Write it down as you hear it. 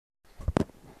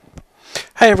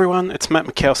Hey everyone, it's Matt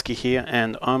Mikowski here,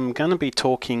 and I'm going to be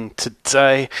talking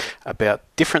today about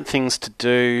different things to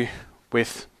do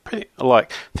with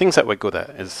things that we're good at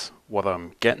is what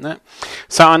I'm getting at.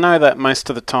 So I know that most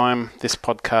of the time this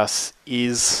podcast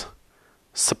is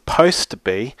supposed to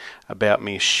be about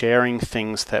me sharing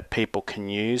things that people can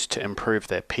use to improve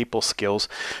their people skills,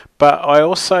 but I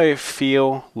also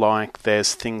feel like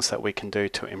there's things that we can do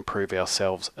to improve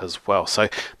ourselves as well. So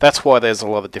that's why there's a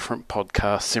lot of different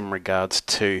podcasts in regards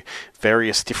to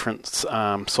various different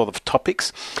sort of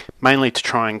topics, mainly to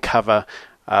try and cover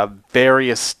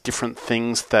various different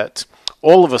things that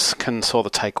all of us can sort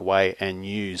of take away and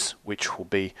use, which will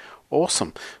be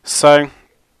awesome. So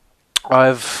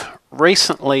I've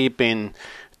recently been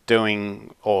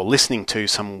doing or listening to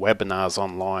some webinars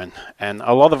online, and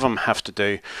a lot of them have to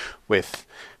do with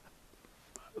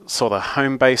sort of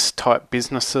home-based type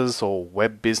businesses or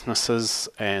web businesses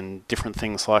and different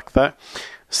things like that.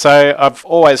 So I've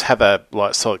always had a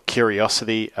sort of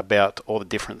curiosity about all the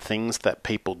different things that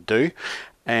people do,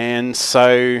 and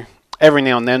so every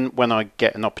now and then when I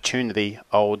get an opportunity,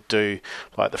 I'll do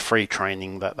like the free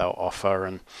training that they'll offer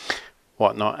and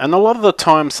whatnot. And a lot of the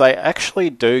times they actually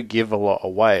do give a lot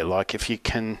away. Like if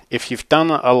you've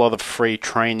done a lot of free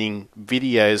training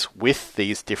videos with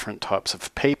these different types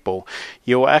of people,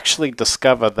 you'll actually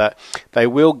discover that they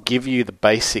will give you the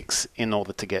basics in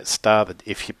order to get started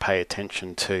if you pay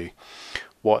attention to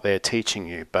what they're teaching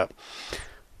you. But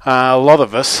a lot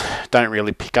of us don't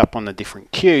really pick up on the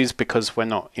different cues because we're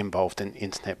not involved in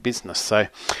internet business.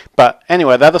 But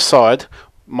anyway, that aside,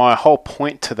 my whole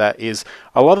point to that is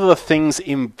a lot of the things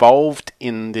involved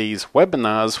in these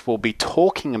webinars will be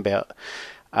talking about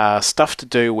stuff to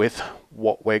do with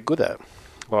what we're good at,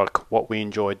 like what we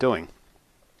enjoy doing.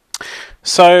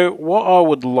 So what I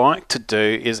would like to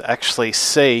do is actually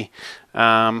see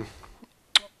or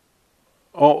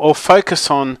focus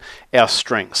on our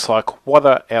strengths. Like, what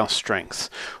are our strengths?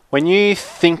 When you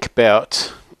think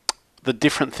about the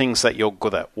different things that you're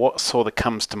good at, what sort of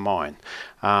comes to mind?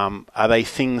 Are they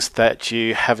things that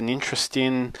you have an interest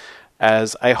in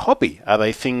as a hobby? Are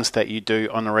they things that you do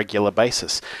on a regular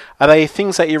basis? Are they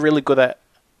things that you're really good at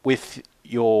with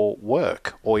your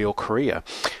work or your career?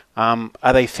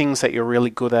 Are they things that you're really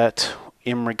good at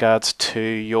in regards to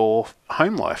your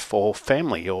home life or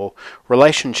family or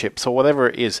relationships or whatever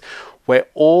it is? We're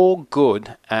all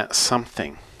good at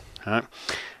something, right?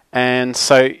 And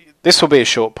so this will be a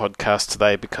short podcast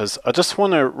today because I just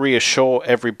want to reassure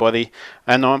everybody,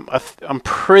 and I'm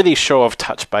pretty sure I've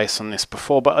touched base on this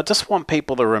before, but I just want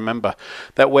people to remember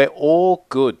that we're all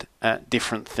good at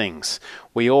different things.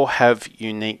 We all have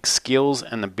unique skills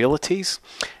and abilities,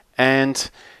 and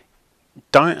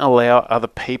don't allow other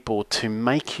people to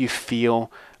make you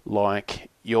feel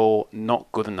like you're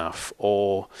not good enough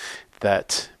or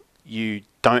that you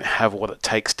don't have what it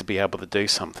takes to be able to do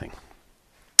something.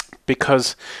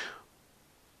 Because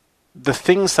the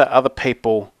things that other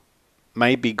people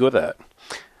may be good at,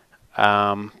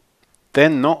 they're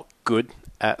not good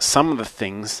at some of the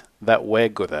things that we're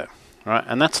good at, right?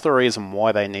 And that's the reason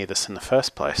why they need us in the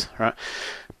first place, right?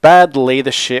 Bad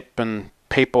leadership and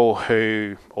people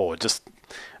or just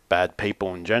bad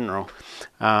people in general,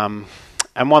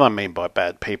 and what I mean by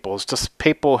bad people is just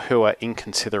people who are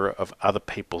inconsiderate of other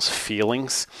people's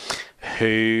feelings,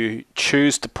 who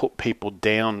choose to put people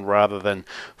down rather than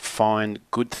find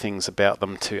good things about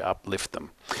them to uplift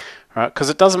them. Right? Because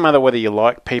it doesn't matter whether you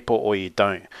like people or you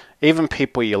don't. Even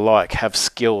people you like have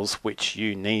skills which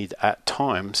you need at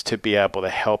times to be able to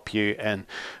help you and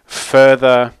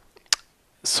further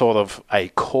sort of a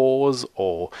cause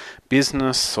or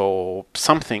business or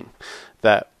something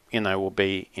that will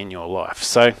be in your life.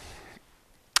 So,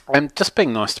 and just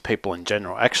being nice to people in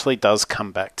general actually does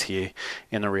come back to you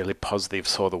in a really positive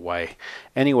sort of way.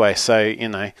 Anyway, so,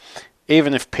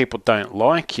 even if people don't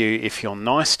like you, if you're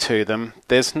nice to them,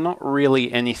 there's not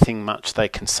really anything much they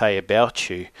can say about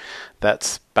you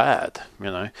that's bad,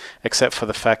 except for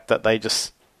the fact that they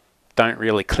just don't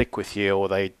really click with you, or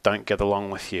they don't get along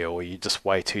with you, or you're just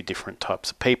way too different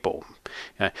types of people.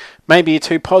 Maybe you're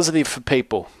too positive for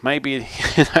people, maybe,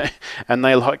 and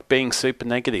they like being super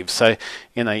negative. So,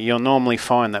 you'll normally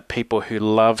find that people who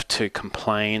love to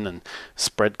complain and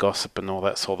spread gossip and all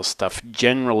that sort of stuff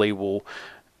generally will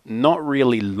not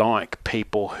really like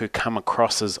people who come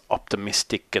across as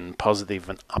optimistic and positive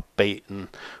and upbeat and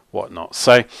whatnot.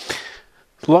 So,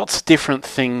 lots of different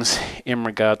things in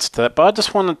regards to that, but I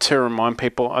just wanted to remind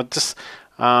people,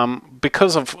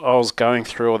 because I was going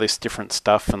through all this different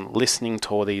stuff and listening to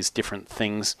all these different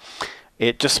things,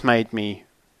 it just made me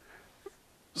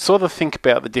sort of think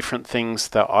about the different things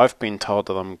that I've been told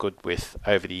that I'm good with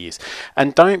over the years.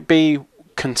 And don't be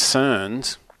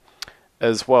concerned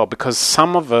as well, because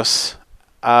some of us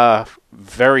are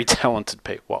very talented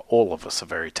people. Well, all of us are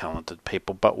very talented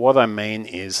people, but what I mean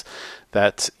is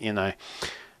that,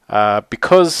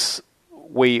 because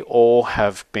we all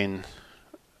have been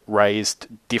raised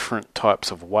different types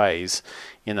of ways,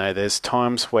 there's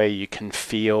times where you can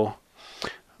feel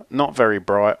not very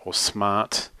bright or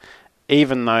smart,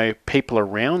 even though people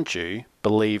around you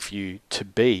believe you to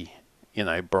be,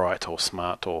 bright or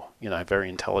smart or, very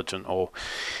intelligent or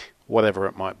whatever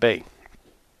it might be.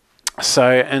 So,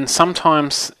 and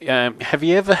sometimes, have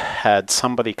you ever had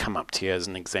somebody come up to you as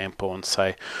an example and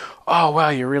say, oh, wow,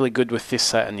 you're really good with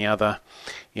this, that, and the other.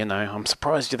 I'm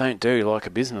surprised you don't do like a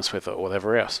business with it or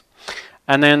whatever else.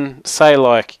 And then say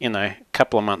a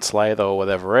couple of months later or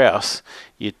whatever else,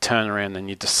 you turn around and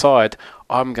you decide,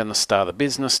 I'm going to start a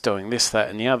business doing this, that,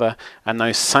 and the other. And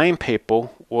those same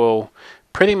people will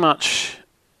pretty much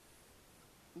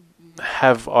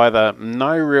have either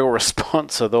no real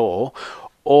response at all,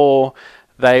 or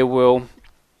they will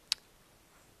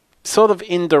sort of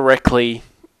indirectly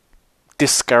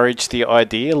discourage the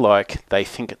idea, like they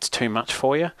think it's too much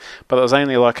for you, but it was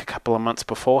only like a couple of months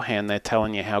beforehand they're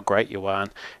telling you how great you are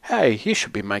and, hey, you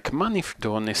should be making money for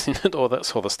doing this and all that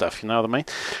sort of stuff, you know what I mean?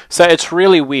 So it's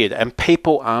really weird, and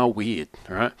people are weird,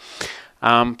 right?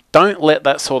 Don't let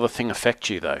that sort of thing affect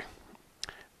you, though.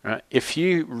 Right? If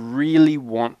you really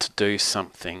want to do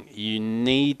something, you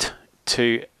need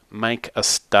to make a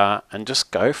start and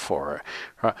just go for it.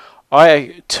 Right?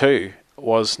 I too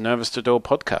was nervous to do a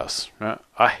podcast. Right?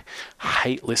 I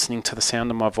hate listening to the sound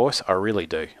of my voice. I really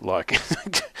do. Like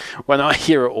when I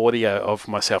hear an audio of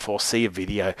myself or see a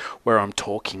video where I'm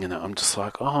talking in it, I'm just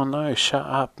like, oh no, shut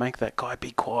up, make that guy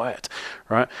be quiet.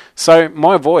 Right? So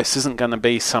my voice isn't going to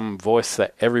be some voice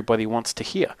that everybody wants to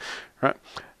hear. Right?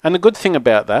 And the good thing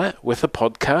about that with a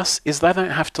podcast is they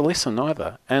don't have to listen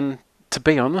either. And to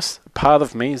be honest, part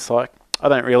of me is like, I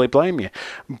don't really blame you.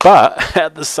 But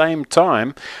at the same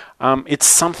time, it's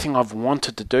something I've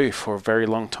wanted to do for a very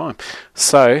long time.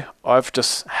 So I've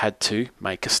just had to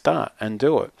make a start and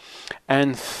do it.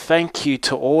 And thank you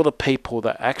to all the people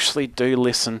that actually do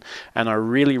listen. And I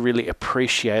really, really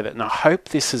appreciate it. And I hope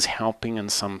this is helping in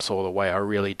some sort of way. I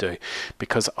really do.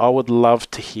 Because I would love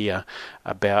to hear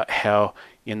about how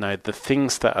the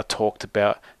things that are talked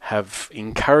about have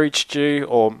encouraged you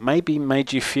or maybe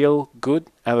made you feel good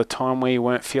at a time where you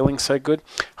weren't feeling so good.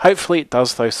 Hopefully it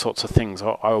does those sorts of things.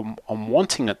 I'm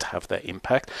wanting it to have that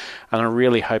impact, and I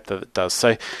really hope that it does.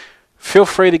 So feel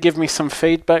free to give me some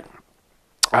feedback.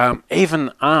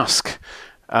 Even ask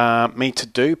me to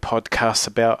do podcasts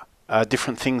about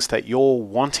different things that you're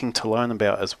wanting to learn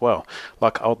about as well.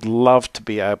 Like, I'd love to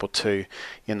be able to,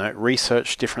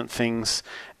 research different things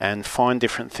and find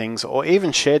different things, or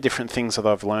even share different things that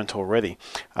I've learned already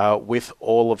with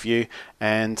all of you,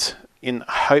 and in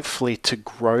hopefully to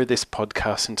grow this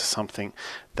podcast into something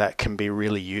that can be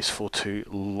really useful to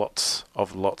lots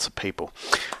of people.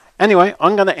 Anyway,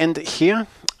 I'm going to end it here.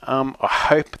 I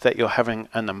hope that you're having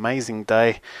an amazing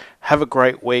day. Have a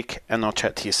great week, and I'll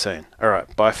chat to you soon. All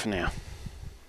right, bye for now.